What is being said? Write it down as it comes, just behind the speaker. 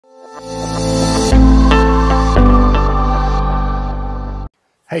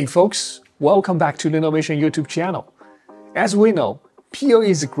Hey folks, welcome back to LINOVISION YouTube channel. As we know, PoE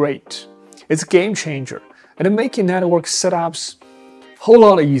is great. It's a game changer and making network setups a whole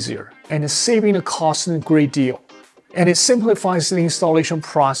lot easier and it's saving the cost a great deal. And it simplifies the installation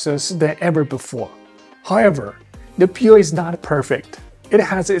process than ever before. However, the PoE is not perfect. It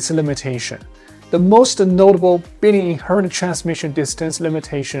has its limitation. The most notable being inherent transmission distance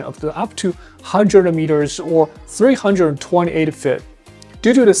limitation of up to 100 meters or 328 feet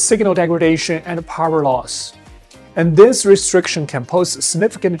due to the signal degradation and power loss. And this restriction can pose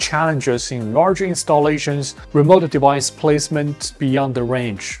significant challenges in large installations, remote device placement beyond the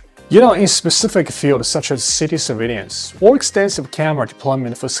range. In specific fields such as city surveillance or extensive camera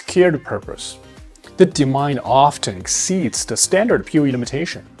deployment for security purpose, the demand often exceeds the standard PoE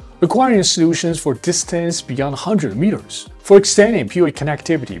limitation, requiring solutions for distance beyond 100 meters. For extending PoE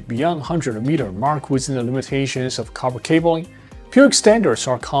connectivity beyond 100 meter mark within the limitations of copper cabling, PoE extenders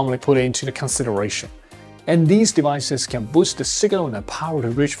are commonly put into the consideration, and these devices can boost the signal and the power to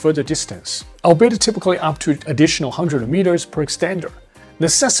reach further distance, albeit typically up to additional 100 meters per extender,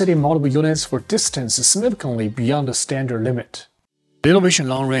 necessitating multiple units for distance significantly beyond the standard limit. LINOVISION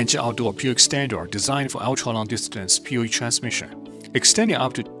long-range outdoor PoE extender are designed for ultra-long distance PoE transmission, extending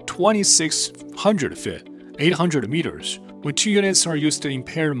up to 2,600 feet, 800 meters, when two units are used in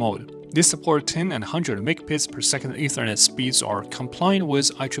paired mode. They support 10 and 100 megabits per second Ethernet speeds are compliant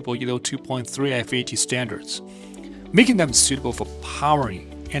with IEEE 2.3 FAT standards, making them suitable for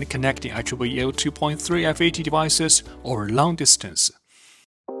powering and connecting IEEE 2.3 FAT devices over long distance.